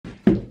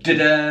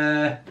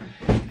Ta-da!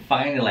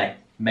 Finally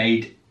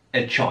made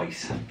a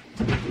choice.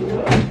 Get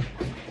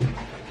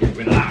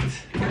rid of that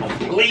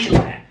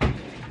completely.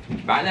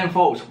 Right then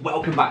folks,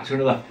 welcome back to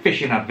another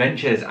fishing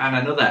adventures and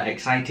another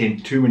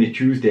exciting 2 Minute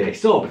Tuesday.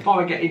 So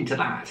before I get into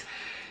that,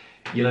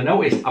 you'll have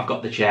noticed I've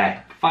got the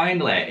chair.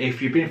 Finally,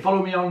 if you've been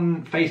following me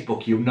on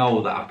Facebook, you'll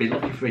know that I've been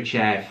looking for a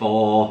chair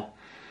for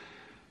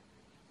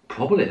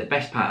probably the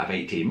best part of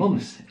 18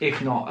 months,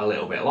 if not a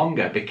little bit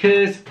longer,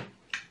 because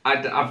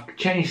I've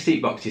changed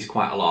seat boxes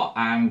quite a lot,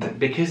 and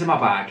because of my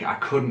back I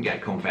couldn't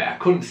get comfy, I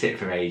couldn't sit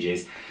for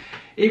ages.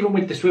 Even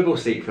with the swivel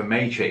seat from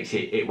Matrix,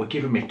 it was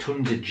giving me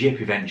tons of jip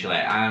eventually,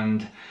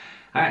 and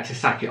I had to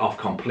sack it off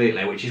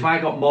completely, which is why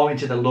I got more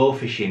into the low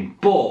fishing.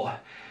 But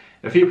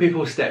a few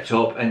people stepped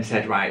up and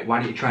said, right, why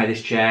don't you try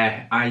this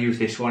chair? I use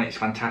this one, it's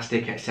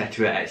fantastic,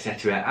 etc,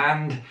 etc.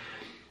 And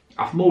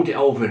I've mulled it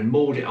over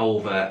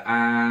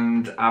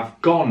and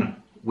I've gone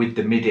with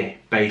the MIDI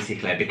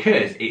basically,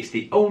 because it's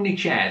the only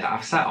chair that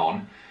I've sat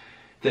on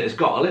that has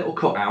got a little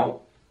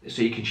cutout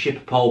so you can ship a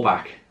pole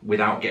back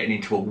without getting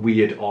into a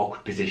weird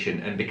awkward position.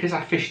 And because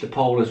I fish the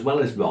pole as well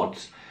as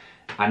rods,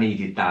 I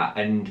needed that.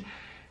 And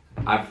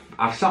I've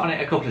sat on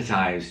it a couple of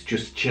times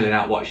just chilling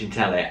out watching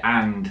telly,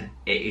 and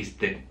it is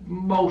the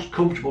most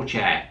comfortable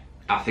chair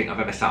I think I've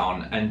ever sat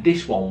on. And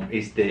this one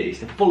is the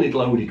fully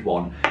loaded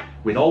one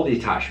with all the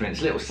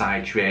attachments, little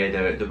side tray,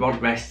 the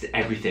rod rests,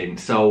 everything.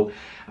 So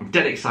I'm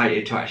dead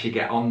excited to actually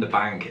get on the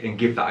bank and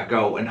give that a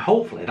go, and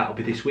hopefully that'll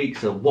be this week,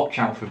 so watch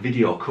out for a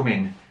video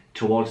coming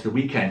towards the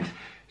weekend.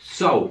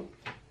 So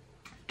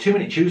 2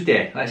 Minute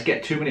Tuesday, let's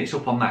get 2 minutes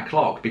up on that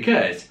clock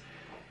because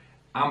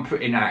I'm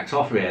pretty knocked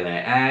off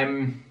really.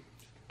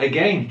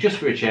 Again, just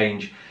for a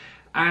change,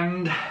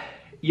 and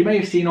you may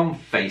have seen on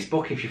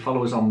Facebook, if you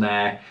follow us on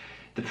there,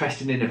 the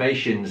Preston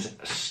Innovations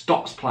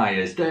Stops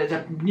pliers,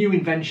 the new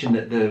invention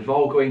that they're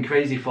all going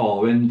crazy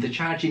for, and they're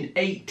charging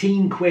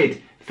 18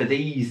 quid for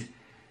these.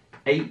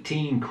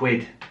 18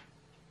 quid.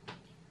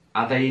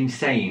 Are they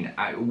insane?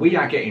 We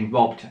are getting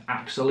robbed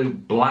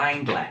absolute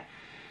blindly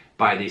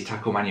by these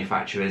tackle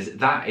manufacturers.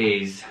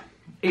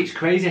 It's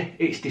crazy,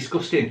 it's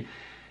disgusting.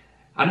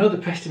 I know the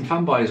Preston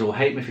fanboys will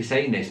hate me for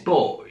saying this,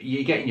 but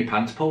you're getting your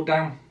pants pulled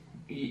down.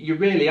 You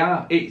really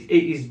are. It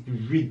is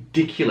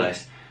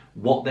ridiculous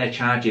what they're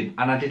charging,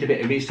 and I did a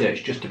bit of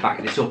research just to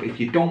back this up. If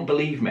you don't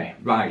believe me,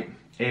 right,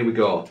 here we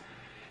go.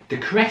 The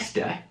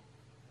Cresta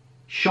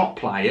shot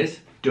pliers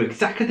do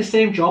exactly the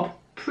same job,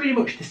 pretty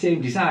much the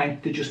same design,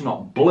 they're just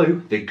not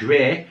blue, they're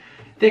grey.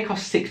 They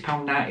cost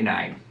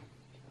 £6.99.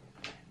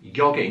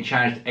 You're getting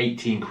charged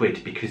 18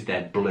 quid because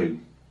they're blue,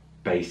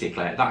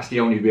 basically. That's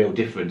the only real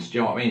difference, do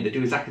you know what I mean? They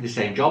do exactly the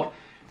same job.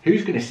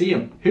 Who's going to see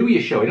them? Who are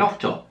you showing off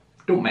to?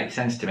 Don't make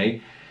sense to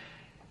me.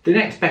 The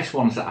next best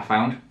ones that I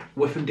found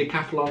were from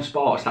Decathlon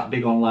Sports, that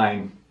big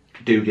online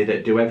doodie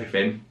that do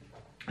everything.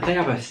 They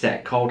have a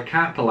set called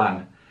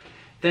Carpelan.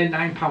 They're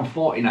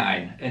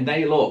 £9.49, and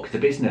they look the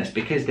business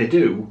because they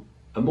do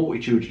a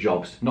multitude of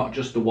jobs, not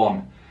just the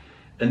one.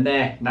 And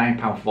they're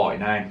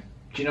 £9.49.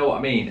 Do you know what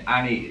I mean?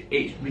 And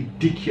it's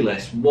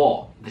ridiculous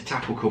what the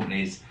tackle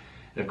companies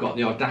have got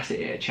the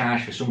audacity to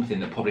charge for something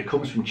that probably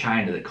comes from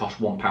China that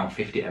costs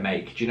 £1.50 to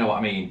make. Do you know what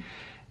I mean?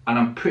 And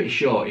I'm pretty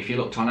sure if you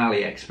looked on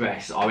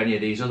AliExpress or any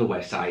of these other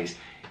websites,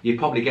 you'd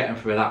probably get them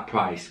for that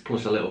price,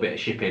 plus a little bit of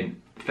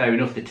shipping. Fair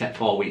enough, they take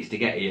 4 weeks to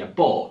get here,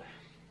 but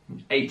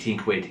 18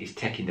 quid is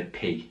taking the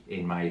pee,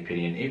 in my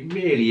opinion. It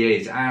really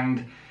is.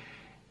 And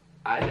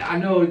I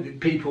know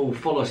people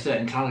follow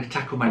certain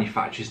tackle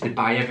manufacturers, they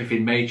buy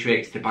everything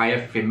Matrix, they buy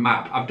everything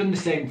Map. I've done the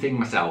same thing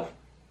myself,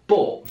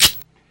 but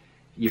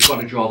you've got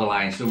to draw the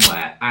line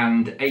somewhere,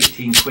 and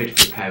 18 quid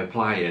for a pair of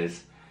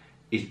pliers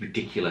is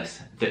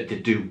ridiculous that they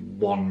do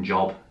one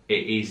job.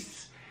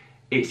 It's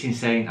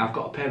insane. I've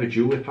got a pair of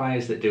jewellery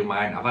pliers that do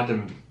mine. I've had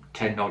them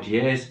 10 odd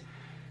years.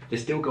 They're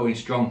still going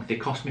strong. They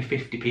cost me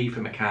 50p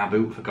from a car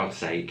boot, for God's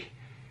sake.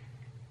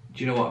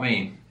 Do you know what I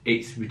mean?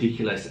 It's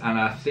ridiculous, and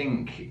I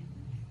think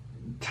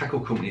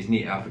tackle companies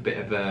need to have a bit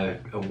of a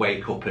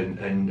wake up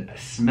and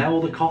smell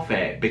the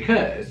coffee,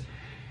 because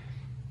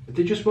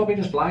they're just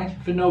robbing us blind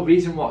for no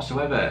reason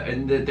whatsoever.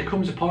 And there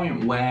comes a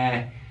point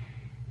where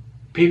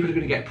people are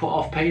going to get put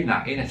off paying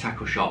that in a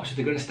tackle shop, so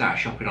they're going to start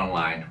shopping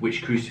online,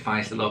 which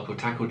crucifies the local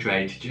tackle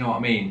trade. Do you know what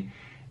I mean?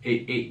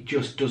 It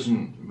just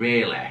doesn't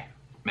really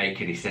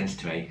make any sense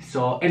to me.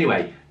 So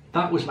anyway,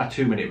 that was my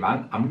 2 minute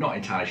rant. I'm not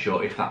entirely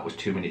sure if that was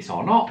 2 minutes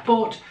or not,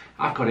 but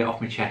I've got it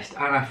off my chest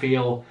and I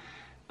feel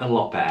a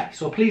lot better.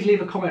 So please leave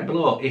a comment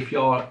below if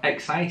you're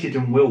excited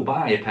and will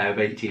buy a pair of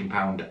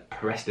 £18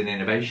 Preston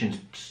Innovations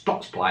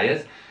Stops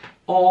pliers,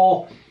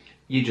 or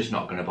you're just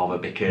not going to bother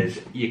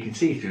because you can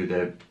see through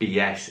the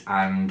BS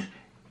and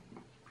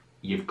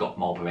you've got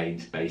more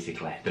brains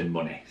basically than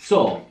money.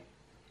 So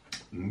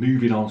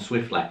moving on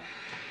swiftly.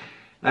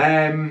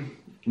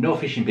 No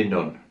fishing been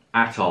done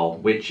at all,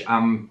 which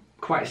I'm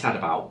quite sad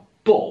about,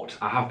 but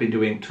I have been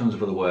doing tons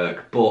of other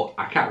work, but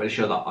I can't really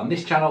show that on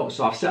this channel,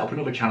 so I've set up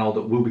another channel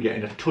that will be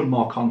getting a ton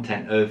more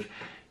content of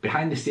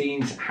behind the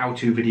scenes,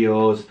 how-to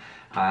videos,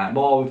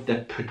 more of the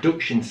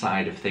production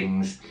side of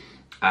things,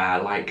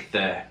 like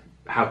the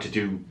how to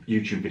do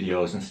YouTube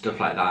videos and stuff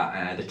like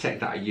that, the tech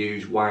that I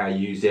use, why I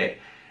use it,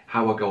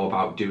 how I go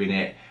about doing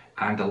it,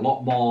 and a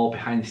lot more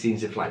behind the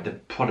scenes of like the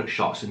product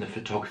shots and the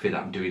photography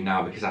that I'm doing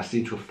now, because I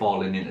seem to have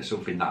fallen into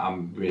something that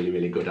I'm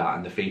really good at,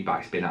 and the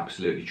feedback's been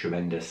absolutely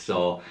tremendous.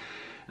 So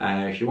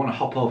if you want to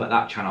hop over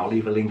that channel, I'll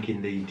leave a link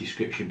in the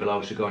description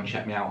below, so go and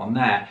check me out on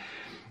there.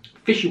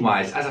 Fishing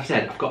wise, as I've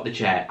said, I've got the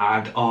chair,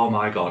 and oh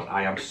my god,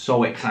 I am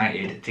so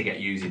excited to get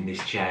using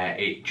this chair.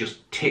 It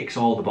just ticks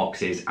all the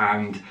boxes,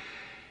 and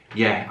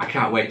yeah, I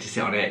can't wait to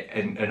sit on it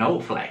and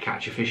hopefully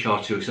catch a fish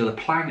or two. So the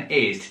plan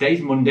is, today's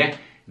Monday,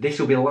 this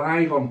will be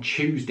live on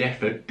Tuesday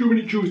for 2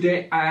 Minute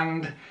Tuesday,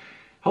 and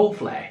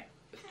hopefully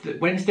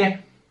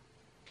Wednesday,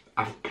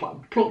 I've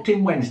plucked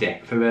in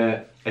Wednesday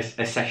for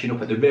a session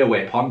up at the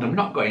railway pond. I'm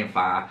not going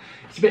far,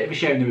 it's a bit of a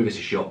shame the rivers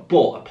are shut,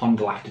 but a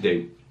pond will have to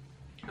do.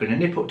 I'm going to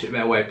nip up to the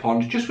railway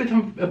pond just with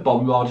a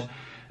bomb rod,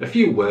 a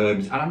few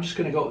worms, and I'm just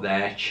going to go up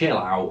there, chill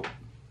out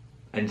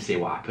and see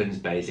what happens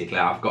basically.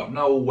 I've got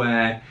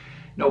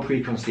no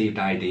preconceived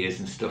ideas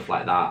and stuff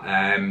like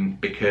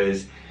that,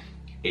 because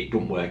it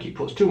doesn't work. It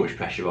puts too much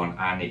pressure on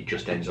and it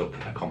just ends up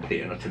a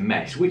complete and utter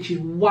mess, which is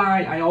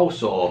why I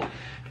also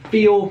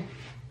feel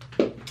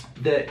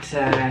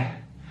that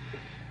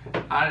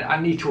I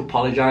need to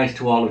apologise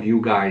to all of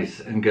you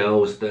guys and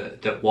girls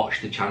that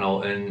watch the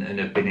channel and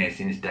have been here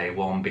since day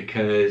one,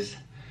 because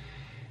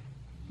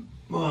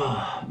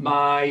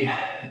my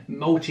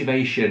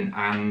motivation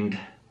and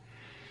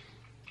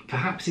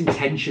perhaps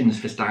intentions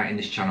for starting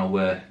this channel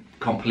were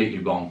completely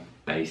wrong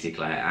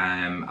basically.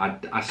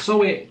 I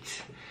saw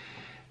it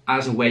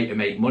as a way to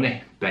make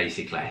money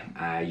basically,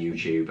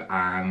 YouTube,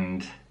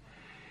 and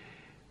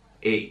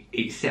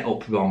it's set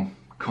up wrong,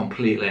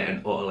 completely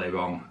and utterly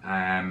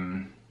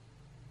wrong.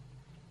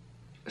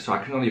 So I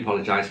can only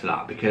apologise for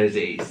that, because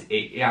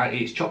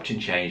it's chopped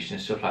and changed and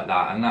stuff like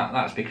that, and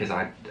that's because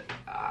I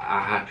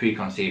had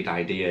preconceived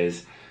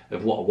ideas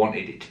of what I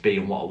wanted it to be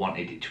and what I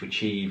wanted it to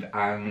achieve,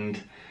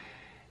 and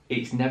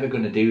it's never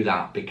going to do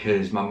that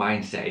because my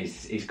mindset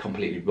is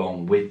completely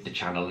wrong with the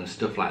channel and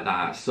stuff like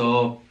that.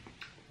 So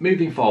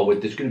moving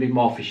forward, there's going to be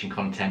more fishing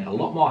content, a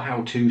lot more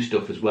how-to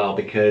stuff as well,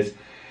 because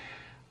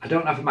I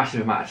don't have a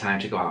massive amount of time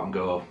to go out and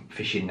go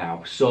fishing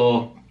now.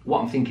 So what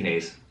I'm thinking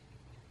is,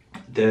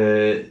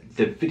 the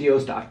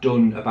videos that I've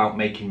done about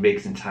making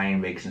rigs and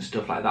tying rigs and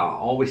stuff like that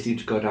always seem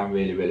to go down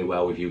really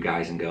well with you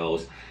guys and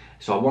girls.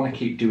 So I want to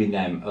keep doing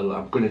them.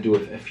 I'm going to do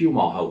a few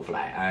more hopefully,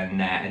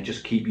 and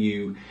just keep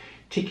you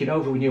ticking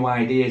over with new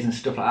ideas and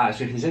stuff like that.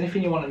 So if there's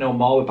anything you want to know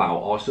more about,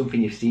 or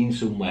something you've seen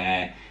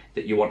somewhere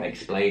that you want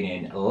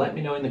explaining, let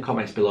me know in the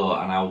comments below,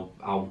 and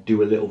I'll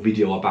do a little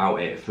video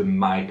about it from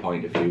my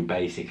point of view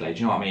basically.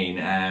 Do you know what I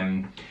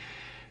mean?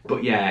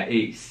 But yeah,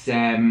 it's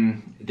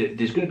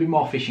there's going to be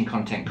more fishing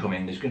content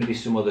coming, there's going to be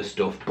some other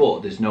stuff,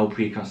 but there's no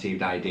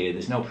preconceived idea,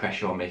 there's no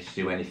pressure on me to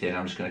do anything.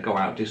 I'm just going to go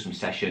out, do some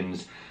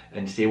sessions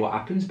and see what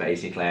happens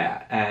basically.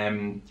 As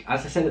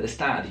I said at the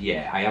start of the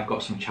year, I have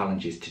got some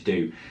challenges to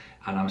do,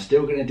 and I'm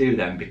still going to do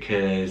them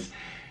because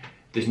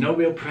there's no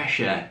real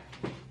pressure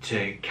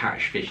to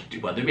catch fish.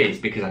 Well, there is,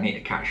 because I need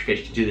to catch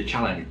fish to do the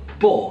challenge,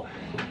 but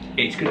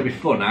it's going to be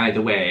fun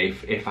either way.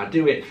 If I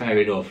do it, fair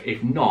enough.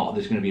 If not,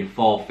 there's going to be a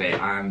forfeit,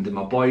 and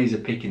my boys are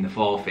picking the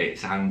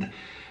forfeits, and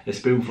a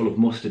spoonful of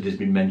mustard has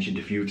been mentioned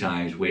a few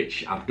times,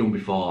 which I've done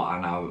before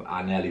and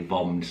I nearly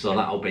vomited, so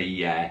that'll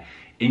be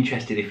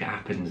interesting if it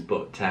happens,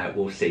 but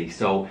we'll see.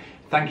 So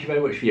thank you very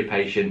much for your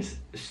patience.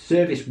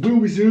 Service will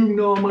resume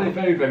normally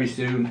very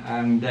soon,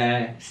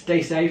 and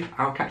stay safe.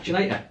 I'll catch you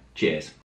later. Cheers.